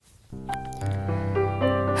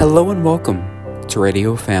Hello and welcome to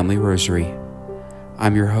Radio Family Rosary.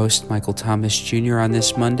 I'm your host, Michael Thomas Jr. on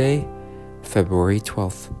this Monday, February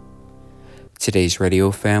 12th. Today's Radio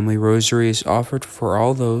Family Rosary is offered for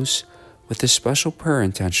all those with a special prayer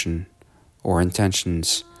intention or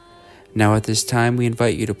intentions. Now at this time, we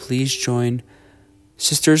invite you to please join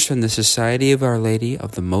sisters from the Society of Our Lady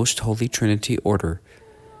of the Most Holy Trinity Order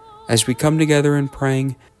as we come together in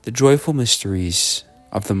praying the joyful mysteries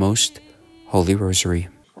of the Most Holy Rosary.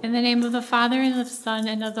 In the name of the Father, and of the Son,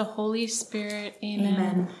 and of the Holy Spirit.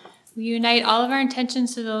 Amen. We unite all of our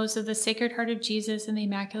intentions to those of the Sacred Heart of Jesus and the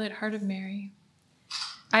Immaculate Heart of Mary.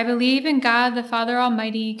 I believe in God, the Father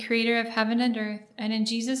Almighty, creator of heaven and earth, and in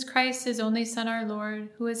Jesus Christ, his only Son, our Lord,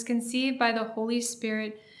 who was conceived by the Holy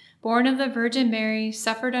Spirit, born of the Virgin Mary,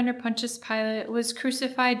 suffered under Pontius Pilate, was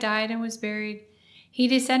crucified, died, and was buried. He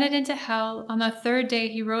descended into hell. On the third day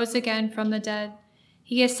he rose again from the dead.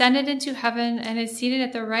 He ascended into heaven and is seated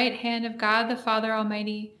at the right hand of God the Father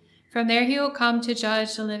Almighty. From there he will come to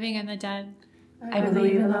judge the living and the dead. I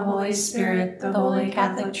believe in the Holy Spirit, the Holy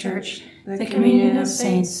Catholic Church, the communion of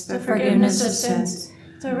saints, the forgiveness of sins,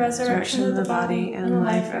 the resurrection of the body, and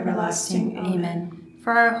life everlasting. Amen.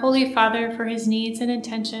 For our Holy Father, for his needs and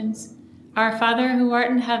intentions. Our Father, who art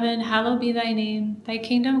in heaven, hallowed be thy name. Thy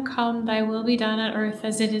kingdom come, thy will be done on earth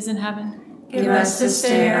as it is in heaven. Give us this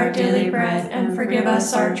day our daily bread, and forgive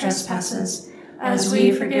us our trespasses, as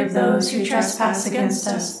we forgive those who trespass against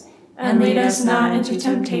us. And lead us not into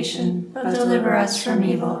temptation, but deliver us from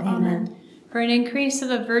evil. Amen. For an increase of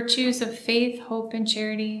the virtues of faith, hope, and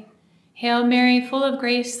charity. Hail Mary, full of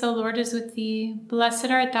grace, the Lord is with thee. Blessed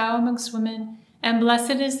art thou amongst women, and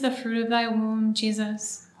blessed is the fruit of thy womb,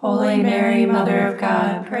 Jesus. Holy Mary, Mother of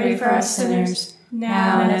God, pray for us sinners,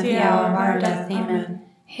 now and at the hour of our death. Amen.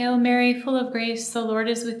 Hail Mary, full of grace, the Lord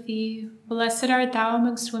is with thee. Blessed art thou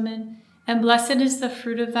amongst women, and blessed is the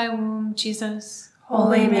fruit of thy womb, Jesus.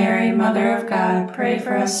 Holy Mary, Mother of God, pray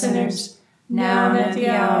for us sinners, now and at the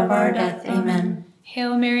hour of our death. Amen.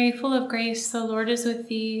 Hail Mary, full of grace, the Lord is with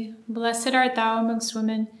thee. Blessed art thou amongst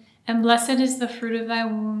women, and blessed is the fruit of thy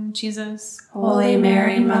womb, Jesus. Holy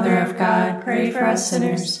Mary, Mother of God, pray for us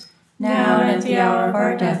sinners, now and at the hour of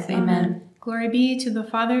our death. Amen. Glory be to the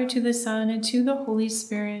Father, to the Son, and to the Holy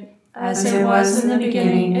Spirit. As it was in the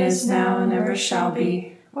beginning, is now, and ever shall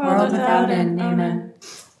be, world without end. Amen.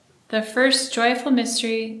 The first joyful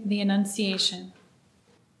mystery, the Annunciation.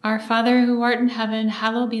 Our Father, who art in heaven,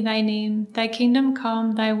 hallowed be thy name. Thy kingdom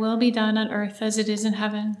come, thy will be done on earth as it is in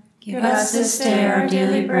heaven. Give us this day our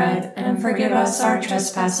daily bread, and forgive us our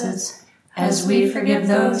trespasses, as we forgive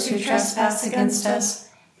those who trespass against us.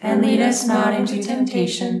 And lead us not into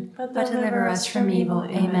temptation, but deliver us from evil.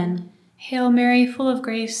 Amen. Hail Mary, full of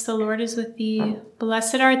grace, the Lord is with thee.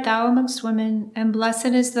 Blessed art thou amongst women, and blessed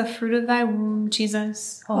is the fruit of thy womb,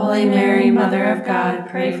 Jesus. Holy Mary, Mother of God,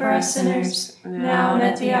 pray for us sinners, now and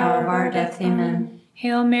at the hour of our death. Amen.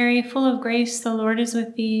 Hail Mary, full of grace, the Lord is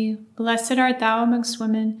with thee. Blessed art thou amongst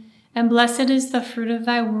women, and blessed is the fruit of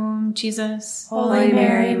thy womb, Jesus. Holy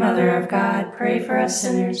Mary, Mother of God, pray for us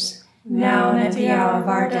sinners, now and at the hour of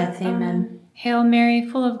our death. Amen. Hail Mary,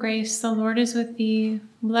 full of grace, the Lord is with thee.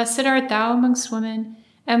 Blessed art thou amongst women,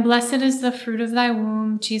 and blessed is the fruit of thy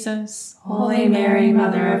womb, Jesus. Holy Mary,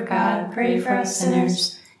 Mother of God, pray for us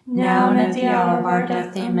sinners, now and at the hour of our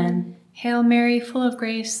death. Amen. Hail Mary, full of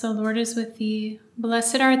grace, the Lord is with thee.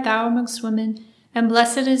 Blessed art thou amongst women, and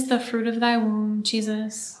blessed is the fruit of thy womb,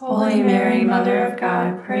 Jesus. Holy Mary, Mother of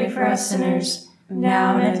God, pray for us sinners,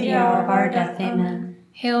 now and at the hour of our death. Amen.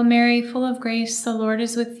 Hail Mary, full of grace, the Lord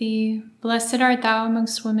is with thee. Blessed art thou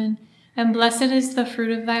amongst women, and blessed is the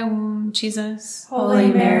fruit of thy womb, Jesus.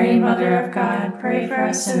 Holy Mary, Mother of God, pray for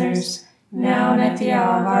us sinners, now and at the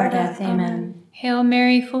hour of our death. Amen. Hail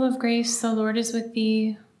Mary, full of grace, the Lord is with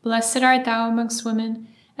thee. Blessed art thou amongst women,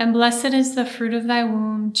 and blessed is the fruit of thy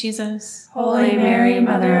womb, Jesus. Holy Mary,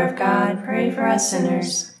 Mother of God, pray for us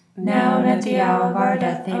sinners, now and at the hour of our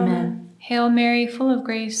death. Amen. Hail Mary, full of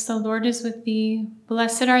grace, the Lord is with thee.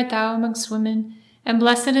 Blessed art thou amongst women, and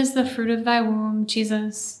blessed is the fruit of thy womb,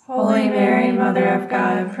 Jesus. Holy Mary, Mother of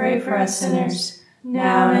God, pray for us sinners,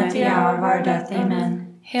 now and at the hour of our death.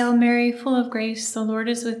 Amen. Hail Mary, full of grace, the Lord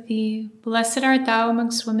is with thee. Blessed art thou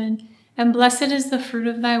amongst women, and blessed is the fruit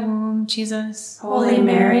of thy womb, Jesus. Holy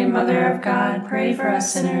Mary, Mother of God, pray for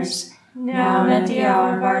us sinners, now and at the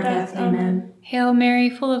hour of our death. Amen. Hail Mary,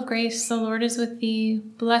 full of grace, the Lord is with thee.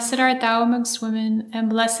 Blessed art thou amongst women, and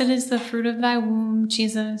blessed is the fruit of thy womb,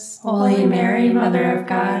 Jesus. Holy Mary, Mother of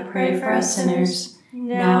God, pray for us sinners,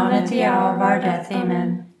 now and at the hour of our death.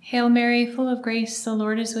 Amen. Hail Mary, full of grace, the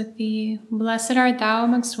Lord is with thee. Blessed art thou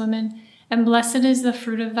amongst women, and blessed is the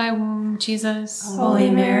fruit of thy womb, Jesus. Holy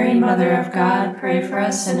Mary, Mother of God, pray for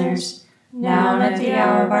us sinners, now and at the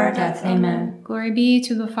hour of our death. Amen. Glory be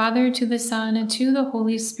to the Father, to the Son, and to the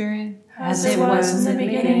Holy Spirit. As it was in the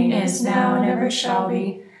beginning, is now, and ever shall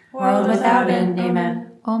be, world without end. Amen.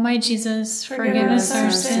 O my Jesus, forgive us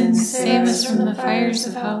our sins, save us from the fires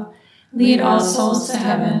of hell. Lead all souls to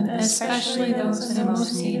heaven, especially those in the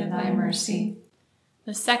most need of thy mercy.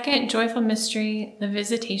 The second joyful mystery, the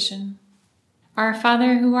Visitation. Our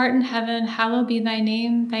Father, who art in heaven, hallowed be thy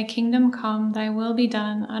name. Thy kingdom come, thy will be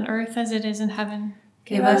done, on earth as it is in heaven.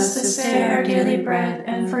 Give us this day our daily bread,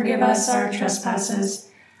 and forgive us our trespasses,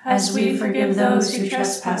 as we forgive those who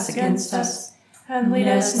trespass against us. And lead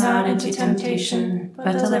us not into temptation,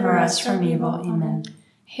 but deliver us from evil. Amen.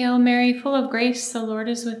 Hail Mary, full of grace, the Lord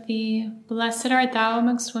is with thee. Blessed art thou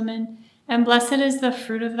amongst women, and blessed is the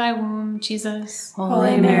fruit of thy womb, Jesus.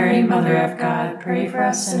 Holy Mary, Mother of God, pray for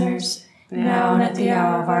us sinners, now and at the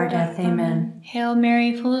hour of our death. Amen. Hail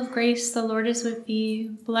Mary, full of grace, the Lord is with thee.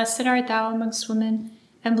 Blessed art thou amongst women,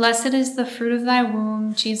 and blessed is the fruit of thy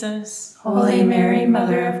womb, Jesus. Holy Mary,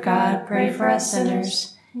 Mother of God, pray for us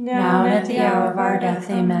sinners, now and at the hour of our death.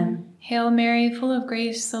 Amen. Hail Mary, full of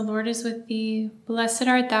grace, the Lord is with thee. Blessed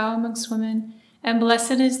art thou amongst women, and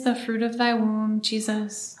blessed is the fruit of thy womb,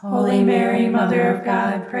 Jesus. Holy Mary, Mother of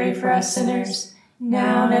God, pray for us sinners,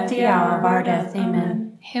 now and at the hour of our death.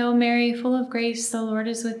 Amen. Hail Mary, full of grace, the Lord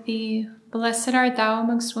is with thee. Blessed art thou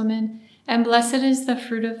amongst women, and blessed is the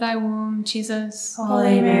fruit of thy womb, Jesus.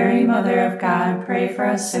 Holy Mary, Mother of God, pray for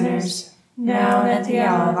us sinners, now and at the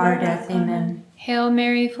hour of our death. Amen. Hail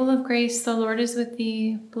Mary, full of grace, the Lord is with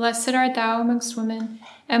thee. Blessed art thou amongst women,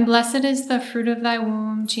 and blessed is the fruit of thy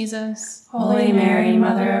womb, Jesus. Holy Mary,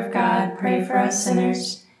 Mother of God, pray for us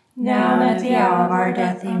sinners, now and at the hour of our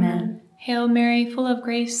death. Amen. Hail Mary, full of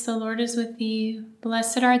grace, the Lord is with thee.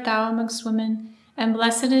 Blessed art thou amongst women, and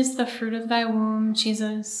blessed is the fruit of thy womb,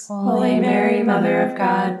 Jesus. Holy Mary, Mother of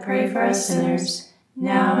God, pray for us sinners,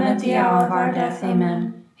 now and at the hour of our death.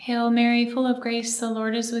 Amen. Hail Mary, full of grace, the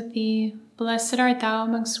Lord is with thee. Blessed art thou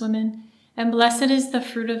amongst women, and blessed is the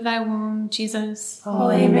fruit of thy womb, Jesus.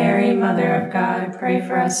 Holy Mary, Mother of God, pray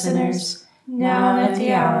for us sinners, now and at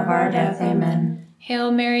the hour of our death. Amen.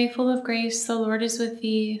 Hail Mary, full of grace, the Lord is with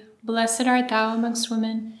thee. Blessed art thou amongst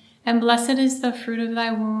women, and blessed is the fruit of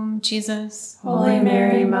thy womb, Jesus. Holy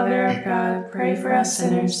Mary, Mother of God, pray for us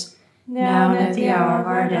sinners, now and at the hour of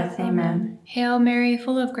our death. Amen. Hail Mary,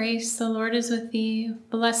 full of grace, the Lord is with thee.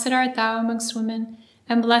 Blessed art thou amongst women,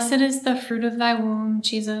 and blessed is the fruit of thy womb,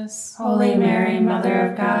 Jesus. Holy Mary, Mother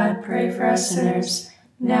of God, pray for us sinners,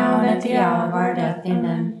 now and at the hour of our death.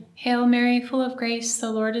 Amen. Hail Mary, full of grace,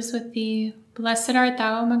 the Lord is with thee. Blessed art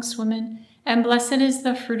thou amongst women, and blessed is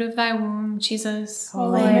the fruit of thy womb, Jesus.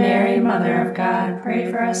 Holy Mary, Mother of God,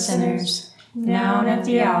 pray for us sinners, now and at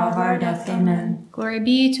the hour of our death. Amen. Glory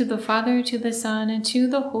be to the Father, to the Son, and to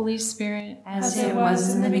the Holy Spirit. As it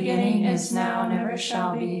was in the beginning, is now, and ever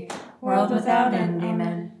shall be, world without end.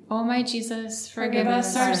 Amen. O my Jesus, forgive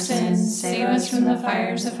us our sins, save us from the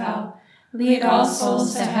fires of hell. Lead all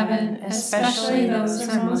souls to heaven, especially those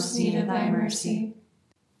in most need of thy mercy.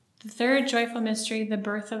 The third joyful mystery, the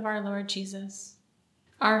birth of our Lord Jesus.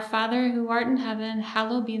 Our Father, who art in heaven,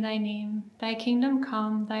 hallowed be thy name. Thy kingdom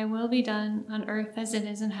come, thy will be done, on earth as it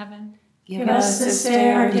is in heaven. Give us this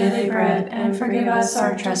day our daily bread, and forgive us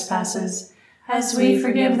our trespasses, as we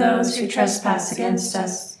forgive those who trespass against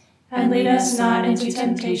us. And lead us not into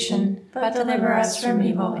temptation, but deliver us from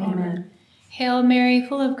evil. Amen. Hail Mary,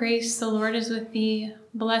 full of grace, the Lord is with thee.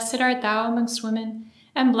 Blessed art thou amongst women,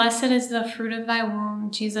 and blessed is the fruit of thy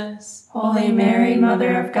womb, Jesus. Holy Mary,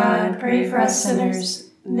 Mother of God, pray for us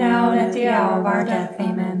sinners, now and at the hour of our death.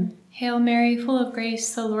 Amen. Hail Mary, full of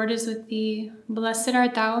grace, the Lord is with thee. Blessed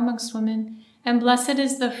art thou amongst women, and blessed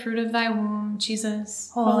is the fruit of thy womb,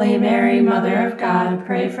 Jesus. Holy Mary, Mother of God,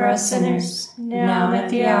 pray for us sinners, now and at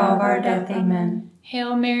the hour of our death. Amen.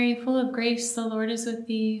 Hail Mary, full of grace, the Lord is with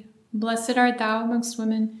thee. Blessed art thou amongst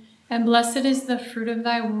women, and blessed is the fruit of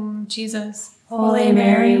thy womb, Jesus. Holy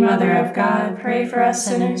Mary, Mother of God, pray for us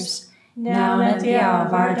sinners, now and at the hour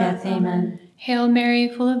of our death. Amen. Hail Mary,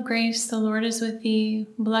 full of grace, the Lord is with thee.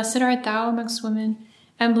 Blessed art thou amongst women,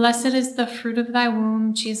 and blessed is the fruit of thy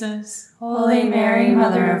womb, Jesus. Holy Mary,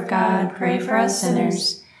 Mother of God, pray for us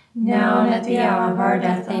sinners, now and at the hour of our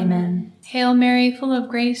death. Amen. Hail Mary, full of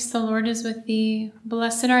grace, the Lord is with thee.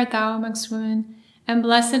 Blessed art thou amongst women, and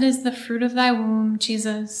blessed is the fruit of thy womb,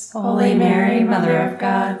 Jesus. Holy Mary, Mother of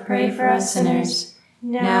God, pray for us sinners,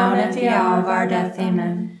 now and at the hour of our death.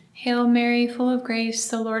 Amen. Hail Mary, full of grace,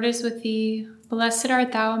 the Lord is with thee. Blessed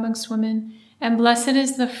art thou amongst women, and blessed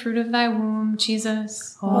is the fruit of thy womb,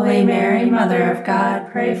 Jesus. Holy Mary, Mother of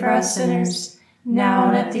God, pray for us sinners, now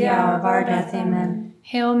and at the hour of our death. Amen.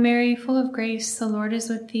 Hail Mary, full of grace, the Lord is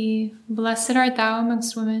with thee. Blessed art thou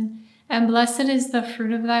amongst women, and blessed is the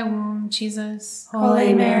fruit of thy womb, Jesus.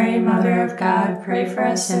 Holy Mary, Mother of God, pray for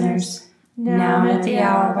us sinners, now and at the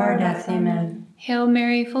hour of our death. Amen. Hail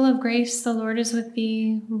Mary, full of grace, the Lord is with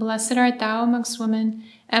thee. Blessed art thou amongst women,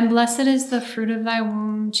 and blessed is the fruit of thy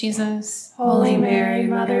womb, Jesus. Holy Mary,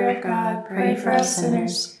 Mother of God, pray for us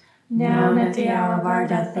sinners, now and at the hour of our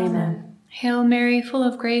death. Amen. Hail Mary, full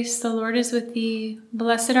of grace, the Lord is with thee.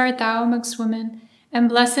 Blessed art thou amongst women, and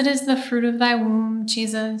blessed is the fruit of thy womb,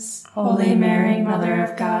 Jesus. Holy Mary, Mother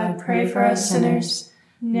of God, pray for us sinners,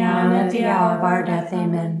 now and at the hour of our death.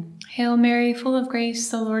 Amen. Hail Mary, full of grace,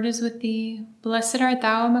 the Lord is with thee. Blessed art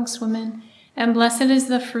thou amongst women, and blessed is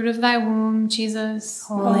the fruit of thy womb, Jesus.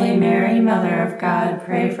 Holy Mary, Mother of God,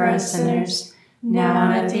 pray for us sinners, now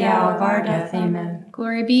and at the hour of our death. Amen.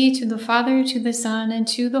 Glory be to the Father, to the Son, and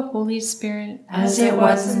to the Holy Spirit. As it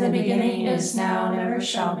was in the beginning, is now, and ever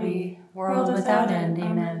shall be, world without end.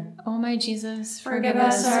 Amen. O my Jesus, forgive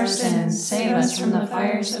us our sins, save us from the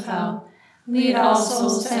fires of hell. Lead all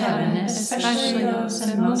souls to heaven, especially those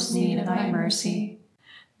in most need of thy mercy.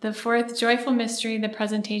 The fourth joyful mystery, the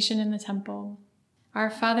presentation in the temple. Our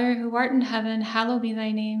Father, who art in heaven, hallowed be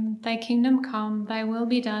thy name. Thy kingdom come, thy will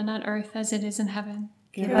be done on earth as it is in heaven.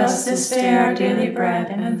 Give us this day our daily bread,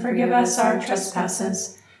 and forgive us our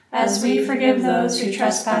trespasses, as we forgive those who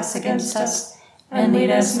trespass against us. And lead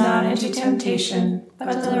us not into temptation,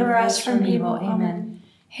 but deliver us from evil. Amen.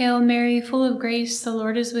 Hail Mary, full of grace, the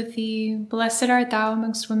Lord is with thee. Blessed art thou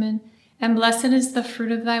amongst women, and blessed is the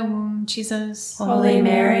fruit of thy womb, Jesus. Holy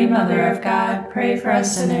Mary, Mother of God, pray for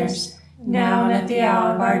us sinners, now and at the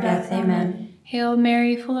hour of our death. Amen. Hail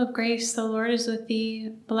Mary, full of grace, the Lord is with thee.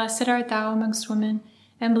 Blessed art thou amongst women,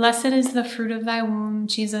 and blessed is the fruit of thy womb,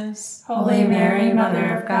 Jesus. Holy Mary,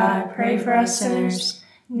 Mother of God, pray for us sinners,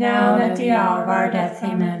 now and at the hour of our death.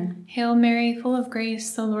 Amen. Hail Mary, full of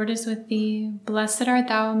grace, the Lord is with thee. Blessed art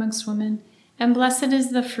thou amongst women, and blessed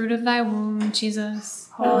is the fruit of thy womb, Jesus.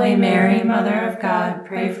 Holy Mary, Mother of God,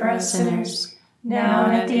 pray for us sinners, now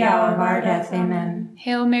and at the hour of our death. Amen.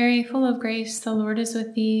 Hail Mary, full of grace, the Lord is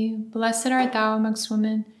with thee. Blessed art thou amongst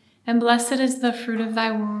women, and blessed is the fruit of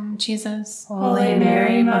thy womb, Jesus. Holy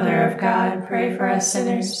Mary, Mother of God, pray for us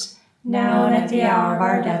sinners, now and at the hour of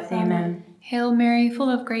our death. Amen. Hail Mary, full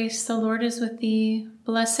of grace, the Lord is with thee.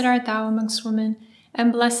 Blessed art thou amongst women,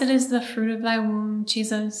 and blessed is the fruit of thy womb,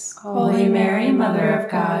 Jesus. Holy Mary, Mother of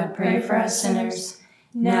God, pray for us sinners,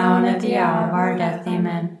 now and at the hour of our death.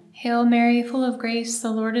 Amen. Hail Mary, full of grace,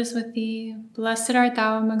 the Lord is with thee. Blessed art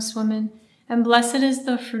thou amongst women, and blessed is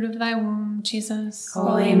the fruit of thy womb, Jesus.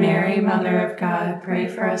 Holy Mary, Mother of God, pray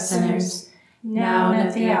for us sinners, now and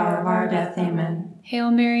at the hour of our death. Amen.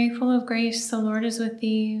 Hail Mary, full of grace, the Lord is with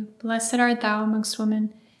thee. Blessed art thou amongst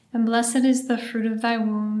women, and blessed is the fruit of thy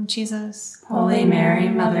womb, Jesus. Holy Mary,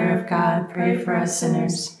 Mother of God, pray for us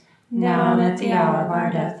sinners, now and at the hour of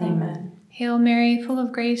our death. Amen. Hail Mary, full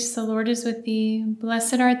of grace, the Lord is with thee.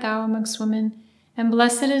 Blessed art thou amongst women, and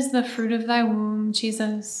blessed is the fruit of thy womb,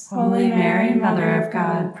 Jesus. Holy Mary, Mother of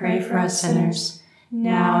God, pray for us sinners,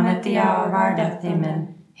 now and at the hour of our death.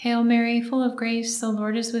 Amen. Hail Mary, full of grace, the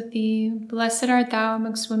Lord is with thee. Blessed art thou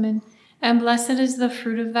amongst women, and blessed is the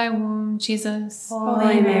fruit of thy womb, Jesus.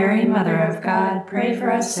 Holy Mary, Mother of God, pray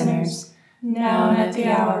for us sinners, now and at the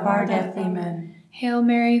hour of our death. Amen. Hail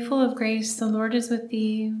Mary, full of grace, the Lord is with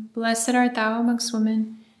thee. Blessed art thou amongst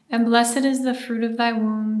women, and blessed is the fruit of thy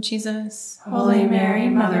womb, Jesus. Holy Mary,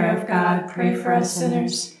 Mother of God, pray for us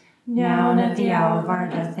sinners, now and at the hour of our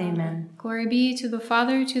death. Amen. Glory be to the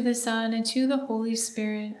Father, to the Son, and to the Holy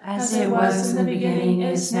Spirit. As it was in the beginning,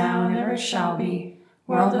 is now, and ever shall be,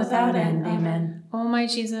 world without end. Amen. O my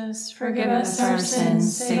Jesus, forgive us our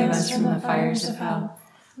sins, save us from the fires of hell.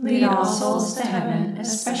 Lead all souls to heaven,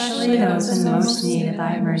 especially those in most need of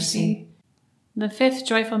thy mercy. The fifth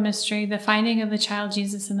joyful mystery, the finding of the child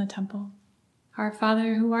Jesus in the temple. Our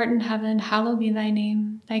Father, who art in heaven, hallowed be thy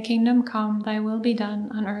name. Thy kingdom come, thy will be done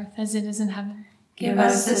on earth as it is in heaven. Give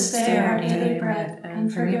us this day our daily bread,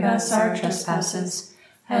 and forgive us our trespasses,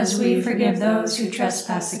 as we forgive those who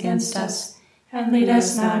trespass against us. And lead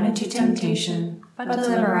us not into temptation, but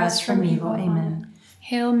deliver us from evil. Amen.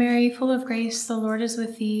 Hail Mary, full of grace, the Lord is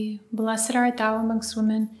with thee. Blessed art thou amongst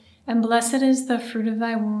women, and blessed is the fruit of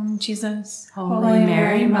thy womb, Jesus. Holy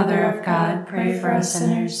Mary, Mother of God, pray for us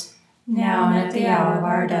sinners, now and at the hour of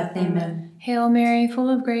our death. Amen. Hail Mary, full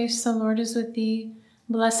of grace, the Lord is with thee.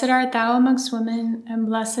 Blessed art thou amongst women, and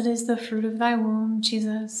blessed is the fruit of thy womb,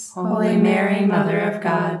 Jesus. Holy Mary, Mother of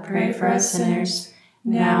God, pray for us sinners,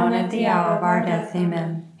 now and at the hour of our death.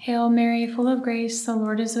 Amen. Hail Mary, full of grace, the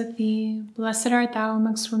Lord is with thee. Blessed art thou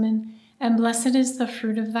amongst women, and blessed is the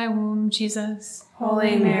fruit of thy womb, Jesus.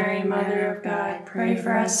 Holy Mary, Mother of God, pray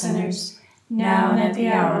for us sinners, now and at the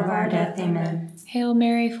hour of our death. Amen. Hail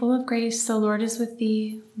Mary, full of grace, the Lord is with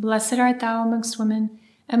thee. Blessed art thou amongst women,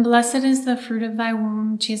 and blessed is the fruit of thy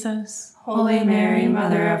womb, Jesus. Holy Mary,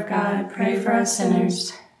 Mother of God, pray for us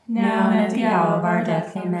sinners, now and at the hour of our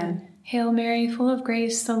death. Amen. Hail Mary, full of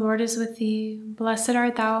grace, the Lord is with thee. Blessed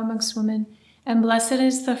art thou amongst women, and blessed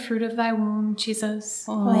is the fruit of thy womb, Jesus.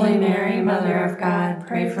 Holy Mary, Mother of God,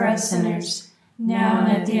 pray for us sinners, now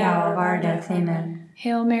and at the hour of our death. Amen.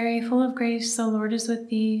 Hail Mary, full of grace, the Lord is with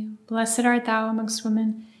thee. Blessed art thou amongst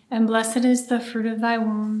women, and blessed is the fruit of thy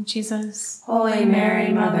womb, Jesus. Holy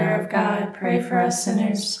Mary, Mother of God, pray for us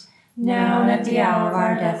sinners, now and at the hour of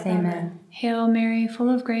our death. Amen. Hail Mary, full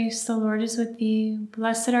of grace, the Lord is with thee.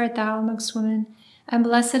 Blessed art thou amongst women, and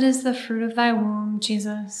blessed is the fruit of thy womb,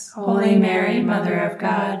 Jesus. Holy Mary, Mother of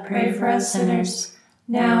God, pray for us sinners,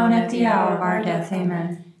 now and at the hour of our death.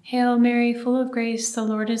 Amen. Hail Mary, full of grace, the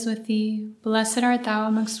Lord is with thee. Blessed art thou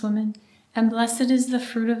amongst women, and blessed is the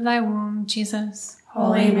fruit of thy womb, Jesus.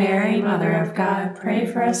 Holy Mary, Mother of God, pray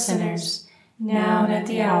for us sinners, now and at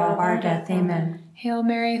the hour of our death. Amen. Hail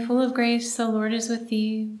Mary, full of grace, the Lord is with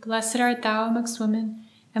thee. Blessed art thou amongst women,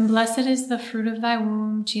 and blessed is the fruit of thy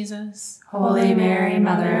womb, Jesus. Holy Mary,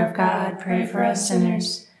 Mother of God, pray for us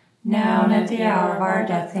sinners, now and at the hour of our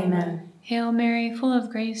death. Amen. Hail Mary, full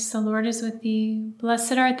of grace, the Lord is with thee.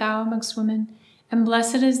 Blessed art thou amongst women, and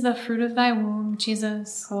blessed is the fruit of thy womb,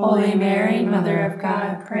 Jesus. Holy Mary, Mother of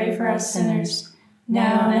God, pray for us sinners,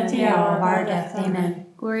 now and at the hour of our death. Amen.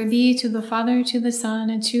 Glory be to the Father, to the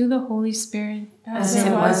Son, and to the Holy Spirit. As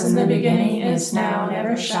it was in the beginning, is now, and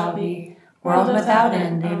ever shall be, world without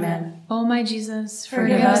end. Amen. O my Jesus,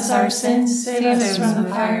 forgive us our sins, save us from the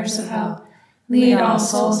fires of hell. Lead all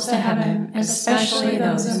souls to heaven, especially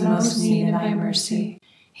those in most need of thy mercy.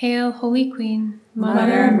 Hail, Holy Queen,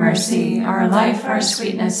 Mother of mercy, our life, our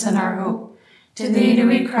sweetness, and our hope. To thee do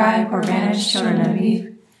we cry, poor banished children of Eve.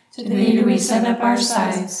 To thee do we send up our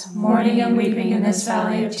sighs, mourning and weeping in this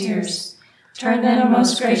valley of tears. Turn then, O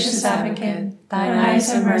most gracious Advocate, thine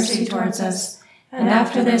eyes of mercy towards us, and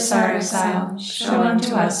after this our exile, show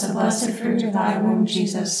unto us the blessed fruit of thy womb,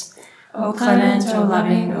 Jesus. O clement, O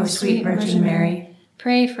loving, O sweet Virgin Mary,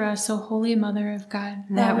 pray for us, O Holy Mother of God,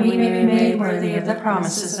 that we may be made worthy of the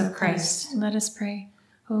promises of Christ. Let us pray.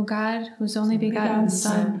 O God, whose only begotten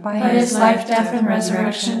Son, by his life, death, and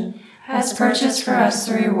resurrection, has purchased for us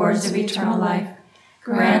the rewards of eternal life,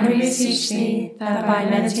 grant, we beseech thee, that by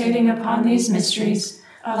meditating upon these mysteries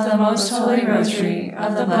of the most holy rosary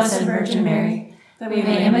of the Blessed Virgin Mary, that we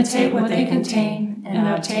may imitate what they contain and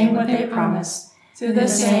obtain what they promise, through the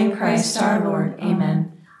same Christ our Lord.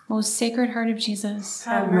 Amen. Most Sacred Heart of Jesus,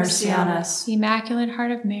 have mercy on us. Immaculate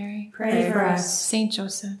Heart of Mary, pray for us. Saint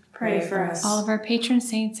Joseph, pray for us. All of our patron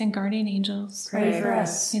saints and guardian angels, pray for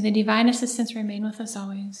us. May the divine assistance remain with us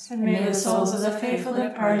always. And may the souls of the faithful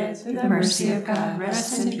departed, through the mercy of God,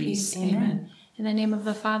 rest in peace. Amen. In the name of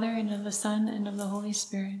the Father, and of the Son, and of the Holy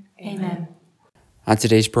Spirit. Amen. On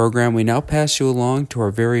today's program, we now pass you along to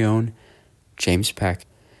our very own James Peck.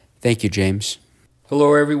 Thank you, James.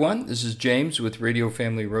 Hello, everyone. This is James with Radio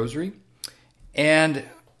Family Rosary. And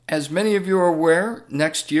as many of you are aware,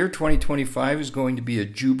 next year, 2025, is going to be a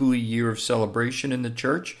Jubilee year of celebration in the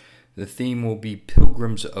church. The theme will be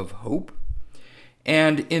Pilgrims of Hope.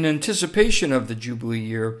 And in anticipation of the Jubilee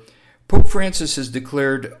year, Pope Francis has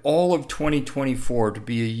declared all of 2024 to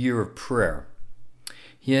be a year of prayer.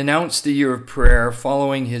 He announced the year of prayer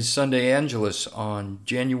following his Sunday Angelus on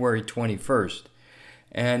January 21st.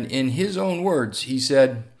 And in his own words, he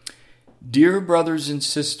said, "Dear brothers and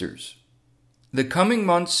sisters, the coming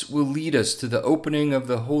months will lead us to the opening of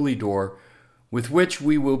the Holy Door with which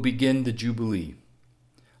we will begin the Jubilee.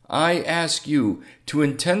 I ask you to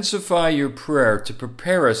intensify your prayer to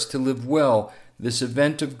prepare us to live well this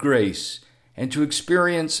event of grace and to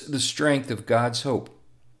experience the strength of God's hope.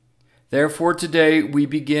 Therefore, today we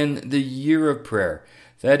begin the year of prayer.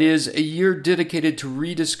 That is, a year dedicated to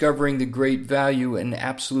rediscovering the great value and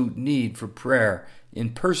absolute need for prayer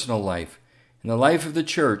in personal life, in the life of the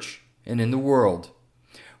church, and in the world.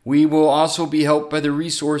 We will also be helped by the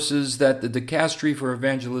resources that the Dicastery for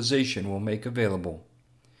Evangelization will make available."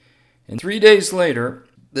 And 3 days later,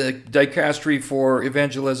 the Dicastery for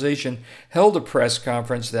Evangelization held a press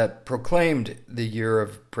conference that proclaimed the year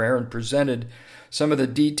of prayer and presented some of the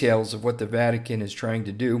details of what the Vatican is trying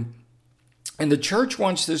to do. And the church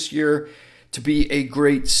wants this year to be a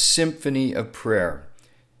great symphony of prayer,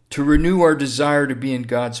 to renew our desire to be in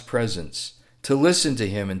God's presence, to listen to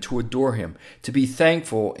Him and to adore Him, to be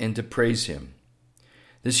thankful and to praise Him.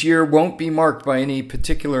 This year won't be marked by any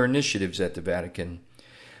particular initiatives at the Vatican,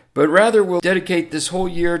 but rather we'll dedicate this whole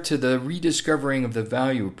year to the rediscovering of the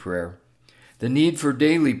value of prayer, the need for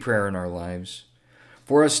daily prayer in our lives,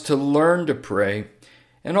 for us to learn to pray,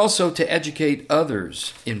 and also to educate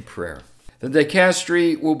others in prayer. The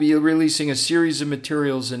dicastery will be releasing a series of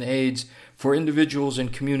materials and aids for individuals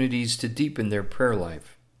and communities to deepen their prayer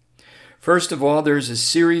life. First of all, there's a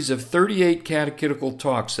series of 38 catechetical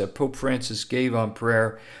talks that Pope Francis gave on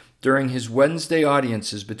prayer during his Wednesday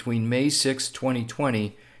audiences between May 6,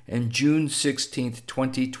 2020 and June 16,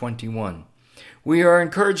 2021. We are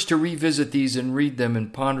encouraged to revisit these and read them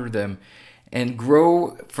and ponder them and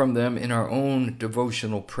grow from them in our own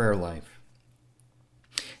devotional prayer life.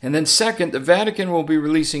 And then second, the Vatican will be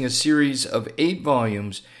releasing a series of 8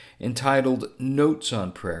 volumes entitled Notes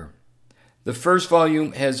on Prayer. The first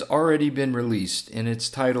volume has already been released, and it's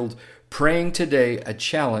titled Praying Today, A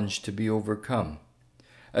Challenge to be Overcome.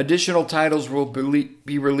 Additional titles will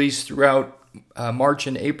be released throughout March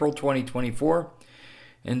and April 2024,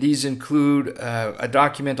 and these include a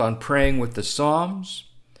document on praying with the Psalms,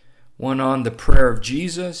 one on the prayer of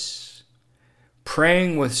Jesus,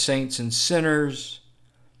 praying with saints and sinners,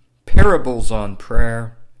 parables on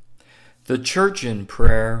prayer, the church in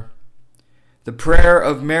prayer, the prayer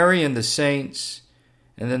of Mary and the saints,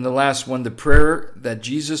 and then the last one, the prayer that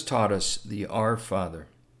Jesus taught us, the Our Father.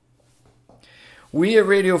 We at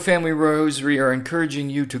Radio Family Rosary are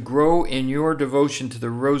encouraging you to grow in your devotion to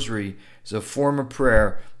the Rosary as a form of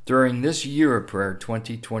prayer during this year of prayer,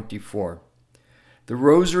 2024. The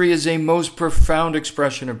Rosary is a most profound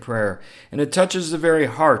expression of prayer, and it touches the very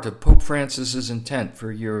heart of Pope Francis's intent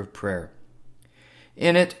for a year of prayer.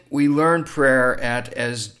 In it, we learn prayer at,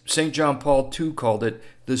 as St. John Paul II called it,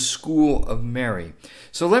 the School of Mary.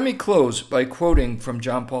 So let me close by quoting from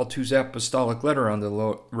John Paul II's apostolic letter on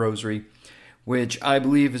the Rosary, which I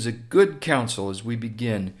believe is a good counsel as we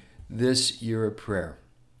begin this year of prayer.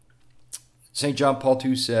 St. John Paul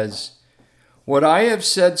II says, "What I have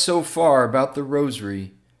said so far about the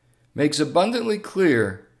Rosary makes abundantly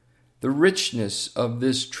clear the richness of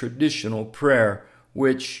this traditional prayer,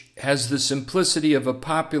 which has the simplicity of a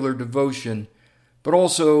popular devotion, but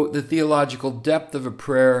also the theological depth of a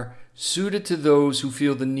prayer suited to those who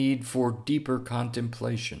feel the need for deeper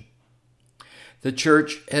contemplation. The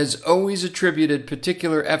Church has always attributed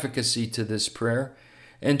particular efficacy to this prayer,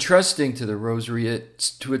 entrusting to the Rosary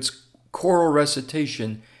to its choral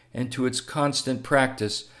recitation and to its constant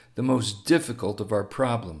practice the most difficult of our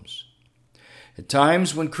problems. At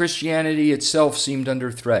times when Christianity itself seemed under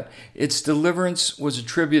threat, its deliverance was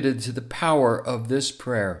attributed to the power of this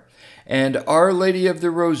prayer, and Our Lady of the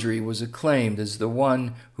Rosary was acclaimed as the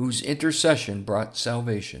one whose intercession brought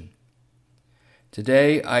salvation.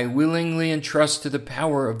 Today, I willingly entrust to the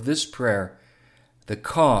power of this prayer the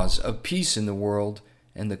cause of peace in the world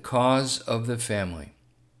and the cause of the family."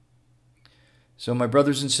 So, my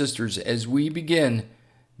brothers and sisters, as we begin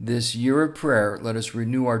this year of prayer, let us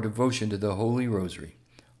renew our devotion to the Holy Rosary.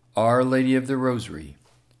 Our Lady of the Rosary,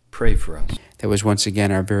 pray for us. That was once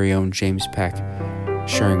again our very own James Peck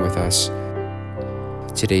sharing with us.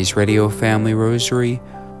 Today's Radio Family Rosary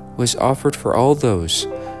was offered for all those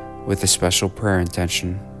with a special prayer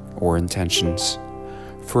intention or intentions.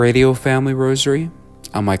 For Radio Family Rosary,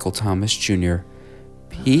 I'm Michael Thomas Jr.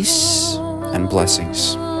 Peace and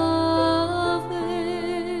blessings.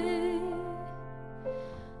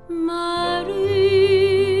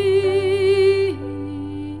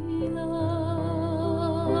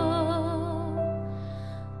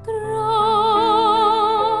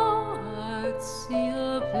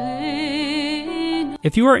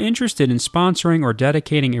 If you are interested in sponsoring or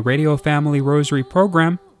dedicating a Radio Family Rosary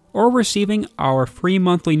program, or receiving our free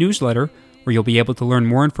monthly newsletter, where you'll be able to learn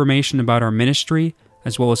more information about our ministry,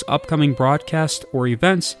 as well as upcoming broadcasts or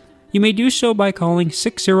events, you may do so by calling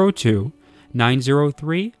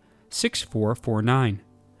 602-903-6449.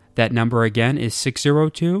 That number again is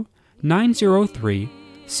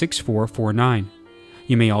 602-903-6449.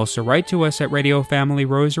 You may also write to us at Radio Family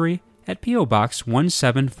Rosary at P.O. Box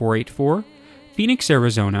 17484, Phoenix,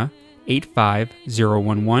 Arizona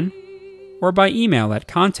 85011, or by email at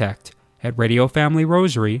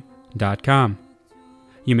contact@radiofamilyrosary.com.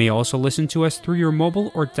 You may also listen to us through your mobile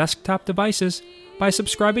or desktop devices by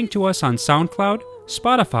subscribing to us on SoundCloud,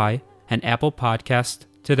 Spotify, and Apple Podcasts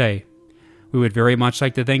today. We would very much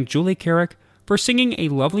like to thank Julie Carrick for singing a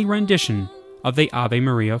lovely rendition of the Ave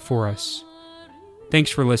Maria for us. Thanks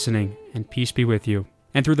for listening, and peace be with you.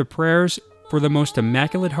 And through the prayers for the most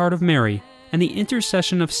immaculate heart of Mary and the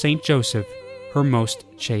intercession of Saint Joseph, her most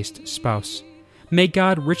chaste spouse, may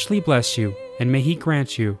God richly bless you, and may He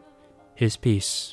grant you His peace.